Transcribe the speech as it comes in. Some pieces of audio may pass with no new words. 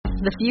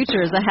The future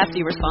is a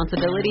hefty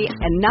responsibility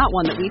and not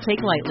one that we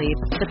take lightly.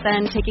 But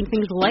then, taking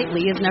things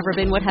lightly has never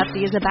been what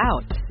Hefty is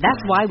about. That's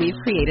why we've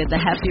created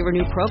the Hefty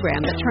Renew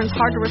program that turns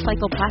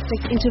hard-to-recycle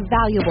plastics into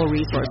valuable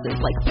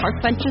resources like park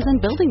benches and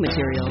building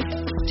materials.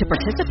 To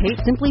participate,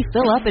 simply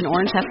fill up an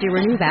orange Hefty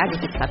Renew bag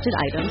with accepted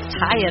items,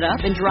 tie it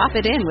up, and drop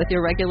it in with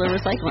your regular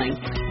recycling.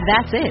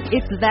 That's it.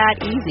 It's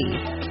that easy.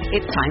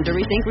 It's time to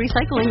rethink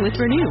recycling with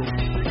Renew.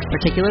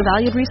 Particular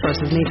valued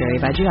resources may vary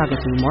by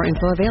geography. More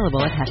info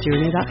available at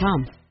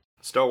heftyrenew.com.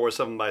 Star Wars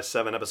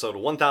 7x7, episode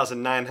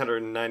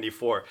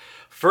 1994.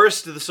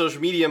 First, the social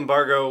media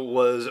embargo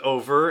was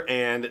over,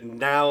 and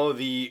now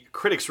the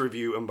critics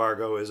review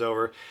embargo is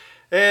over.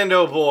 And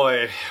oh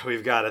boy,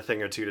 we've got a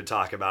thing or two to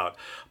talk about.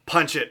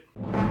 Punch it!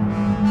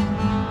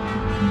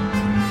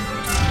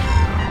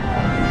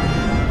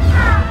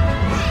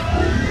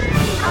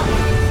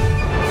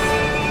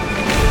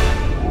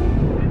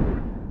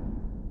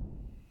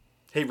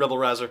 Hey Rebel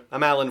Rouser,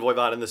 I'm Alan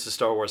Voivod and this is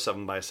Star Wars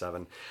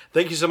 7x7.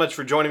 Thank you so much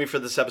for joining me for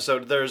this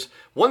episode. There's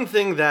one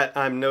thing that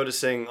I'm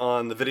noticing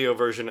on the video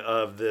version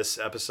of this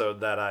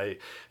episode that I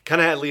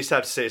kind of at least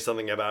have to say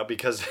something about,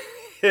 because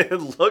it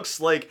looks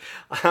like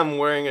I'm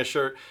wearing a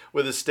shirt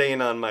with a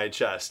stain on my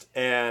chest,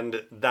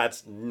 and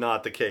that's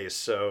not the case.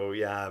 So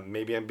yeah,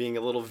 maybe I'm being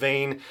a little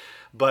vain,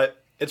 but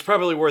it's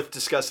probably worth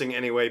discussing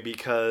anyway,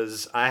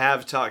 because I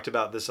have talked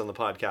about this on the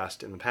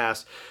podcast in the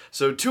past.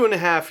 So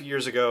 2.5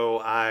 years ago,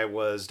 I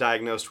was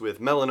diagnosed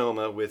with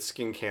melanoma, with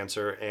skin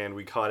cancer, and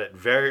we caught it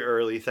very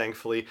early,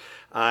 thankfully.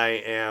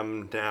 I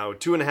am now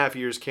 2.5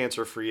 years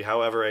cancer-free.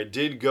 However, I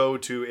did go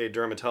to a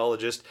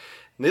dermatologist,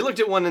 and they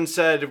looked at one and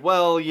said,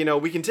 well,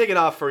 we can take it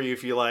off for you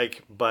if you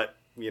like, but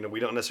we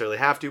don't necessarily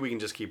have to. We can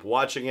just keep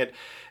watching it.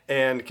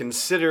 And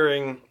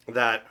considering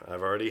that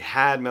I've already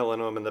had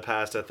melanoma in the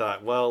past, I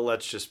thought, well,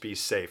 let's just be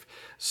safe.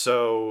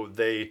 So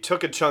they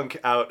took a chunk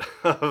out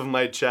of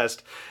my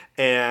chest,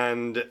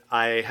 and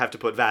I have to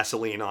put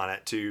Vaseline on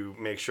it to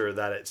make sure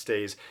that it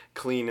stays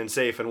clean and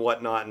safe and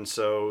whatnot. And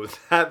so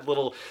that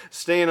little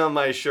stain on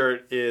my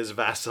shirt is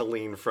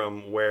Vaseline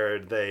from where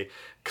they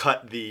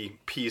cut the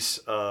piece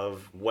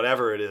of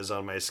whatever it is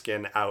on my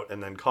skin out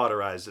and then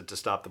cauterized it to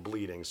stop the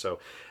bleeding. So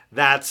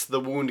that's the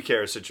wound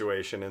care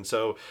situation. And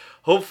so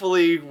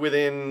hopefully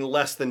within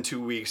less than 2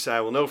 weeks,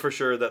 I will know for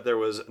sure that there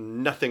was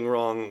nothing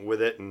wrong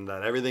with it and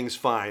that everything's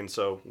fine.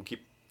 So we'll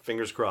keep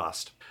fingers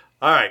crossed.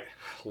 All right,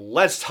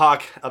 let's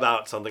talk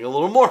about something a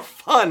little more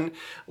fun.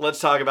 Let's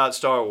talk about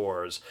Star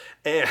Wars.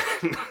 And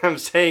I'm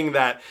saying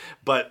that,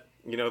 but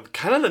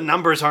kind of the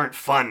numbers aren't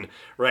fun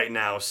right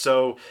now.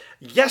 So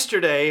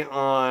yesterday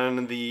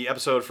on the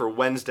episode for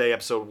Wednesday,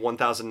 episode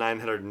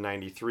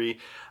 1993,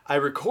 I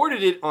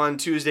recorded it on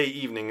Tuesday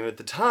evening, and at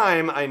the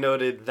time I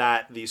noted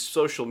that the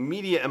social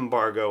media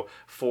embargo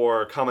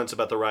for comments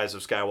about The Rise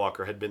of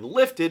Skywalker had been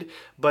lifted,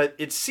 but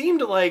it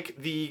seemed like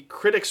the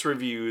critics'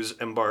 reviews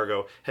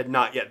embargo had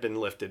not yet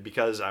been lifted,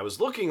 because I was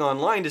looking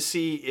online to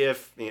see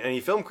if any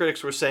film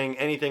critics were saying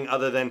anything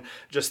other than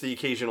just the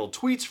occasional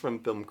tweets from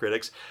film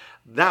critics.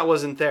 That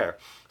wasn't there.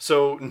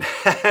 So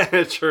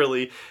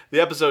naturally,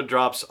 the episode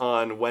drops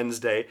on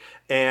Wednesday,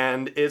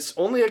 and it's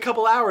only a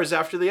couple hours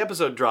after the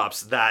episode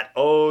drops that,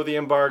 the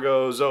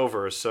embargo's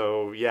over.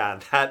 So yeah,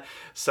 that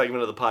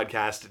segment of the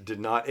podcast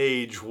did not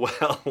age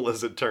well,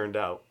 as it turned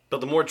out.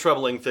 But the more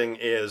troubling thing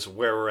is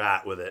where we're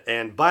at with it.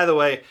 And by the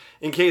way,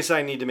 in case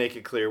I need to make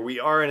it clear, we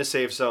are in a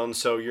safe zone,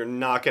 so you're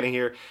not going to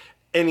hear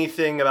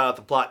anything about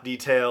the plot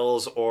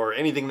details or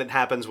anything that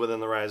happens within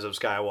The Rise of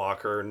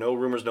Skywalker. No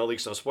rumors, no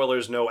leaks, no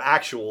spoilers, no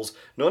actuals,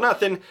 no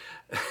nothing.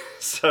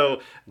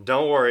 So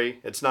don't worry,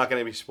 it's not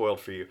going to be spoiled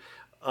for you.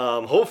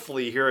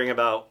 Hopefully hearing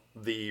about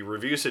the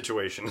review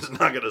situation is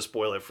not going to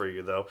spoil it for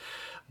you, though.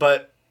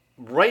 But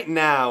right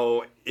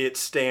now, it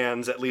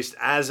stands, at least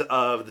as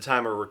of the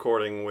time of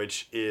recording,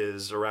 which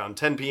is around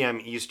 10 p.m.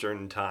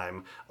 Eastern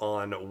time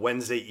on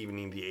Wednesday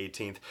evening, the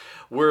 18th.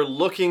 We're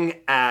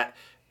looking at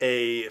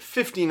a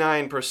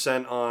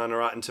 59% on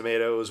Rotten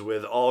Tomatoes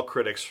with all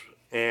critics,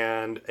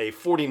 and a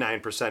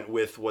 49%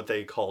 with what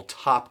they call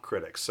top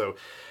critics. So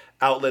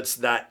outlets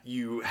that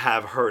you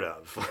have heard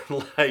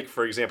of, like,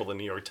 for example, the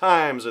New York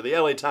Times or the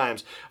LA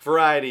Times,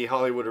 Variety,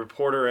 Hollywood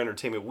Reporter,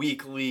 Entertainment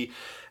Weekly,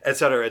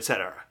 etc.,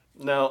 etc.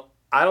 Now,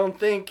 I don't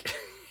think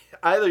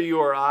either you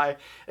or I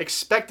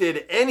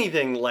expected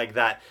anything like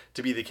that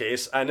to be the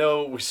case. I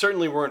know we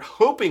certainly weren't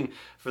hoping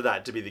for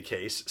that to be the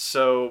case.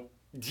 So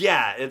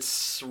yeah,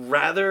 it's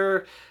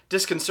rather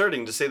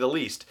disconcerting, to say the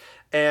least.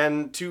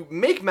 And to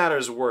make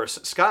matters worse,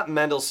 Scott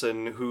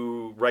Mendelson,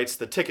 who writes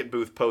the ticket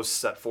booth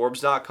posts at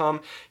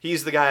Forbes.com,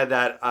 he's the guy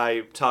that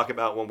I talk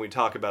about when we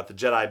talk about the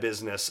Jedi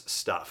business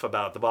stuff,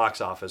 about the box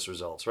office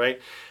results,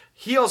 right?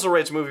 He also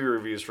writes movie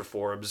reviews for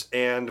Forbes,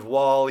 and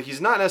while he's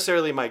not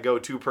necessarily my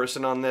go-to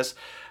person on this,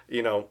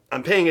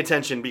 I'm paying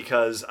attention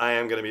because I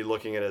am going to be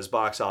looking at his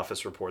box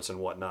office reports and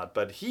whatnot,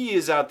 but he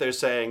is out there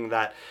saying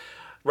that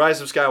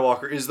Rise of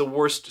Skywalker is the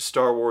worst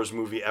Star Wars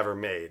movie ever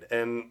made.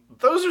 And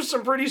those are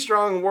some pretty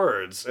strong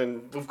words.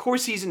 And of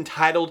course he's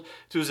entitled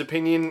to his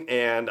opinion,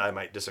 and I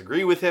might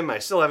disagree with him. I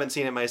still haven't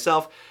seen it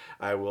myself.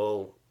 I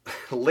will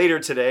later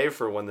today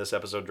for when this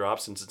episode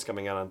drops, since it's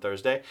coming out on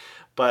Thursday.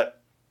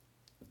 But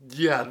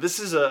yeah, this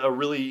is a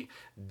really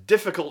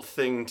difficult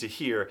thing to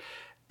hear.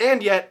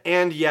 And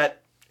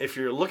yet, if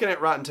you're looking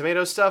at Rotten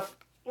Tomatoes stuff,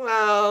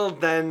 well,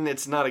 then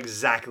it's not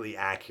exactly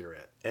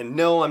accurate. And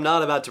no, I'm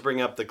not about to bring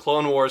up the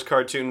Clone Wars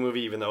cartoon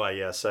movie, even though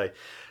I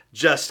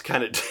just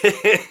kind of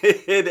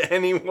did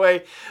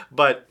anyway.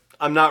 But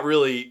I'm not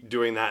really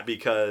doing that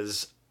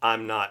because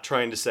I'm not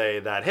trying to say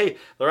that, hey,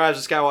 The Rise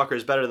of Skywalker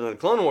is better than the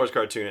Clone Wars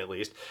cartoon, at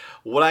least.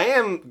 What I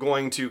am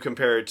going to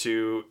compare it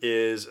to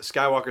is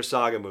Skywalker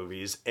Saga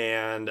movies,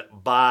 and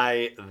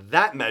by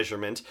that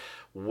measurement,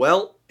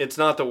 well, it's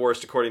not the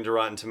worst according to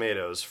Rotten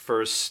Tomatoes.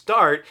 For a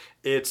start,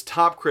 its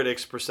top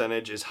critics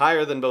percentage is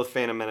higher than both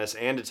Phantom Menace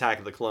and Attack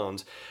of the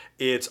Clones.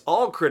 Its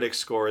all critics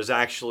score is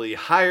actually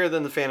higher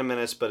than the Phantom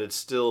Menace, but it's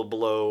still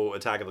below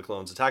Attack of the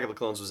Clones. Attack of the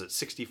Clones was at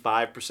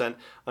 65%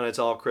 on its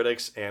all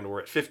critics, and we're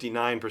at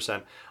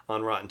 59%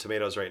 on Rotten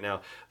Tomatoes right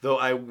now. Though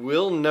I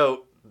will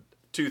note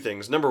two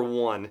things. Number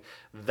one,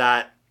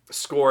 that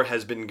score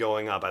has been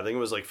going up. I think it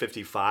was like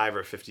 55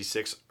 or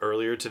 56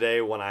 earlier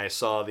today when I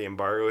saw the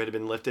embargo had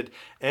been lifted,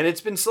 and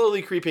it's been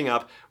slowly creeping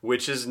up,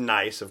 which is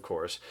nice, of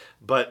course.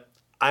 But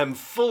I'm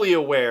fully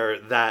aware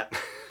that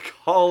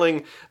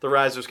calling The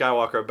Rise of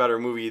Skywalker a better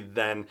movie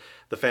than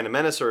The Phantom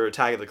Menace or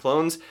Attack of the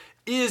Clones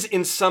is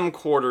in some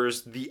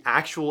quarters the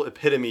actual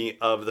epitome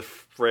of the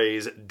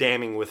phrase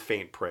damning with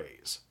faint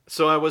praise.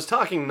 So I was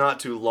talking not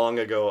too long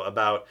ago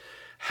about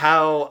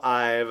how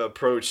I've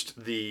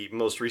approached the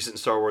most recent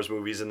Star Wars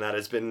movies, and that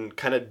it's been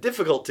kind of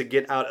difficult to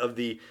get out of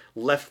the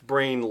left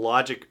brain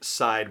logic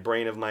side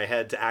brain of my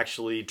head to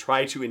actually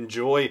try to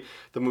enjoy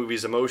the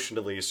movies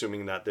emotionally,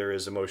 assuming that there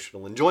is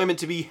emotional enjoyment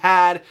to be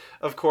had,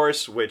 of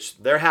course, which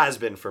there has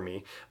been for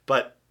me.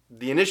 But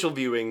the initial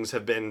viewings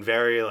have been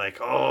very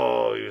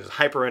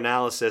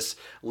hyper-analysis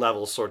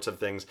level sorts of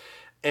things.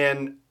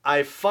 And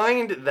I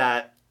find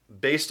that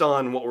based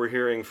on what we're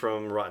hearing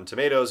from Rotten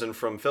Tomatoes and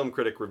from film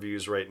critic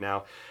reviews right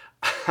now,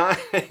 I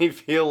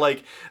feel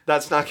like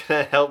that's not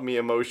going to help me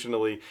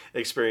emotionally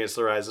experience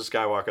The Rise of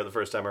Skywalker the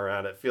first time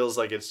around. It feels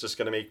like it's just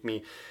going to make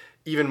me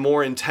even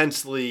more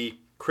intensely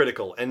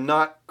critical, and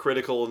not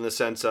critical in the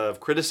sense of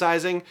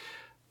criticizing,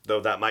 though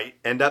that might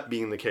end up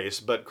being the case,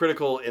 but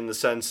critical in the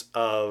sense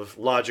of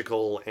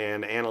logical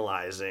and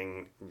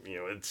analyzing.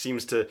 It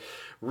seems to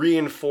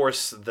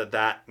reinforce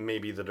that may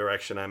be the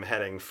direction I'm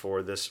heading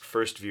for this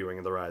first viewing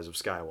of The Rise of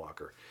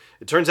Skywalker.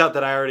 It turns out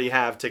that I already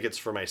have tickets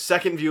for my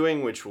second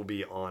viewing, which will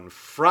be on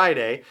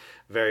Friday.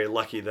 Very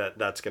lucky that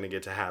that's going to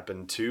get to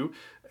happen too.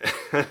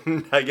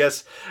 I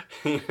guess,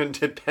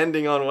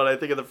 depending on what I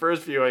think of the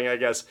first viewing, I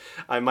guess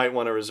I might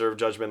want to reserve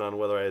judgment on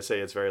whether I say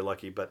it's very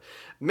lucky. But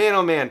man,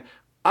 oh man,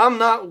 I'm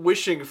not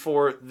wishing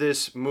for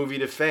this movie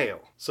to fail.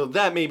 So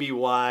that may be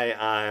why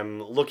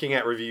I'm looking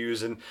at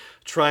reviews and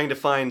trying to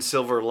find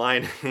silver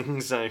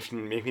linings.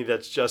 Maybe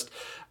that's just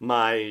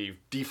my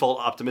default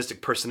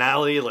optimistic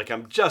personality. Like,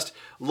 I'm just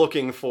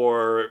looking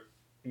for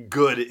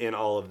good in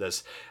all of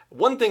this.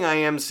 One thing I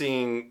am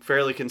seeing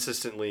fairly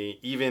consistently,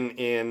 even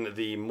in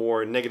the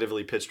more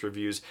negatively pitched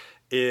reviews,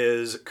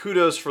 is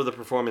kudos for the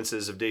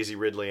performances of Daisy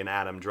Ridley and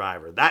Adam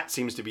Driver. That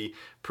seems to be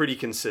pretty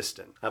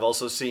consistent. I've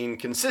also seen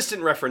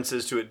consistent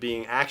references to it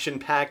being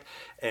action-packed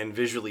and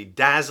visually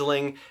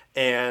dazzling,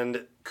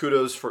 and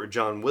kudos for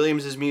John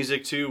Williams'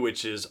 music too,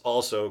 which is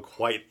also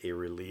quite a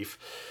relief.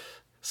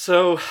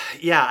 So,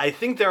 yeah, I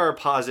think there are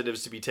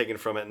positives to be taken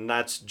from it, and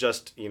that's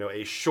just,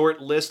 a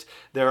short list.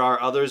 There are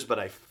others, but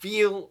I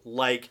feel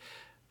like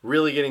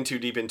really getting too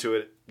deep into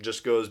it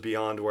just goes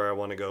beyond where I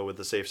want to go with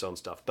the safe zone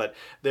stuff. But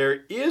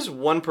there is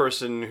one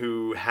person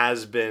who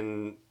has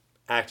been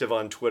active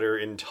on Twitter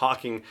in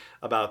talking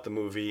about the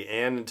movie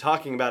and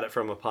talking about it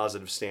from a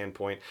positive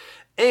standpoint,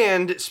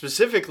 and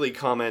specifically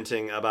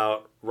commenting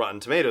about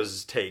Rotten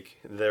Tomatoes' take,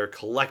 their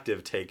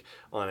collective take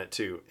on it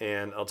too.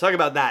 And I'll talk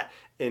about that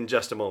in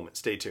just a moment.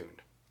 Stay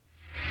tuned.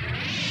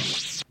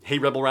 Hey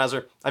Rebel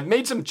Rouser, I've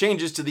made some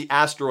changes to the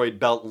asteroid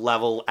belt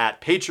level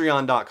at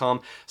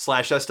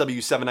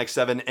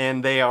patreon.com/SW7X7,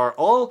 and they are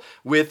all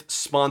with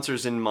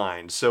sponsors in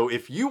mind. So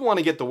if you want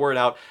to get the word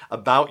out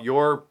about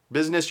your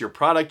business, your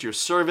product, your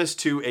service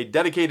to a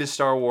dedicated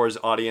Star Wars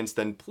audience,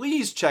 then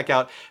please check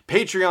out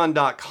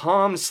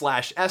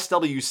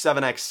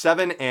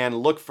patreon.com/SW7X7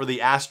 and look for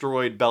the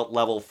asteroid belt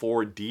level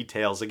for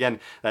details. Again,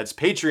 that's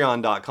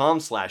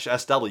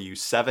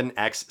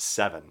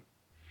patreon.com/SW7X7.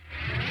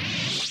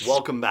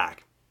 Welcome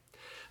back.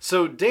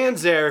 So Dan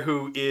Zehr,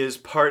 who is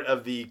part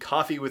of the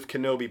Coffee with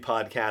Kenobi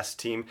podcast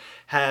team,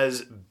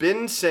 has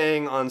been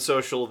saying on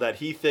social that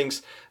he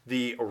thinks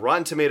the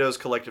Rotten Tomatoes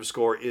collective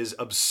score is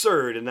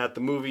absurd and that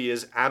the movie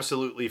is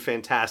absolutely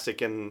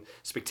fantastic and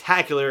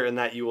spectacular and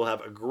that you will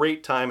have a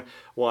great time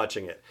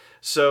watching it.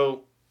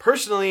 So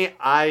personally,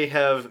 I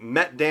have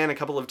met Dan a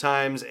couple of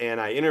times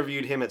and I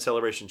interviewed him at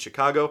Celebration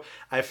Chicago.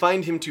 I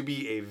find him to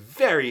be a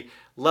very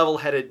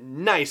level-headed,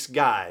 nice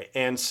guy.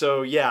 And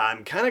so, yeah,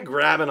 I'm kind of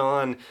grabbing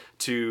on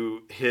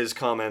to his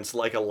comments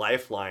like a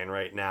lifeline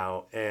right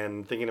now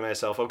and thinking to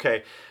myself,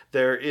 okay,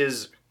 there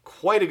is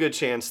quite a good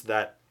chance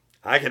that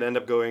I could end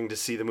up going to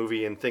see the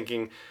movie and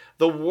thinking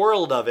the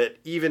world of it,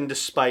 even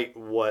despite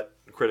what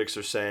critics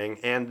are saying,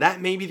 and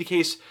that may be the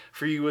case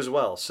for you as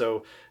well.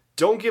 So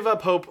don't give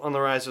up hope on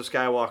The Rise of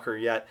Skywalker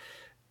yet.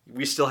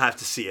 We still have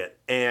to see it.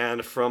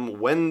 And from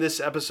when this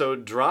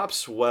episode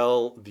drops,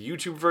 well, the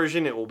YouTube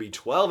version, it will be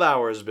 12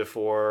 hours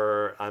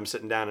before I'm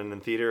sitting down in the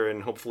theater,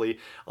 and hopefully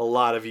a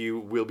lot of you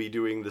will be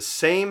doing the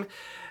same.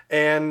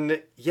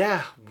 And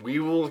yeah, we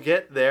will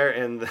get there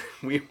and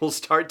we will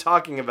start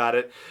talking about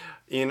it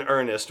in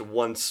earnest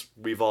once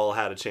we've all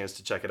had a chance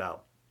to check it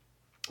out.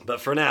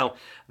 But for now,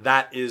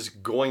 that is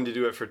going to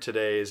do it for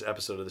today's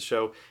episode of the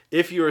show.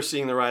 If you are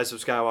seeing The Rise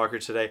of Skywalker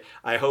today,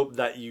 I hope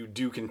that you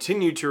do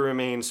continue to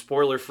remain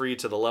spoiler-free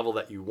to the level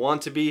that you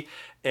want to be,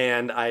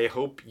 and I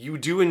hope you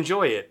do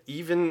enjoy it.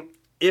 Even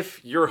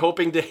if you're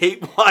hoping to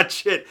hate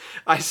watch it,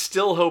 I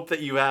still hope that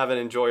you have an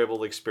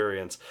enjoyable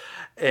experience.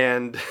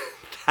 And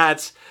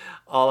that's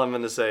all I'm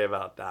going to say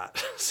about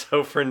that.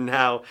 So for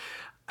now,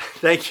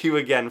 thank you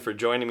again for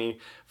joining me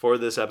for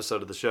this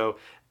episode of the show.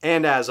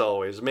 And as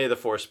always, may the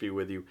Force be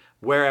with you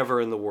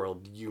wherever in the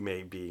world you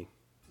may be.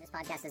 This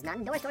podcast is not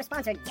endorsed or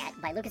sponsored yet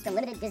by Lucasfilm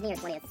Limited, Disney, or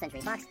 20th Century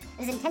Fox.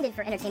 It is intended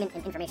for entertainment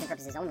and information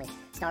purposes only.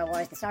 Star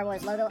Wars, the Star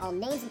Wars logo, all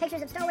names and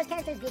pictures of Star Wars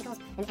characters, vehicles,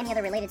 and any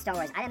other related Star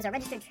Wars items are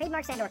registered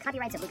trademarks and/or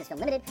copyrights of Lucasfilm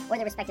Limited or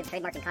their respective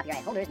trademark and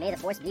copyright holders. May the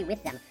Force be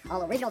with them.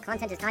 All original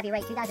content is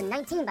copyright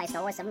 2019 by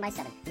Star Wars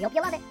 7x7. We hope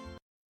you love it.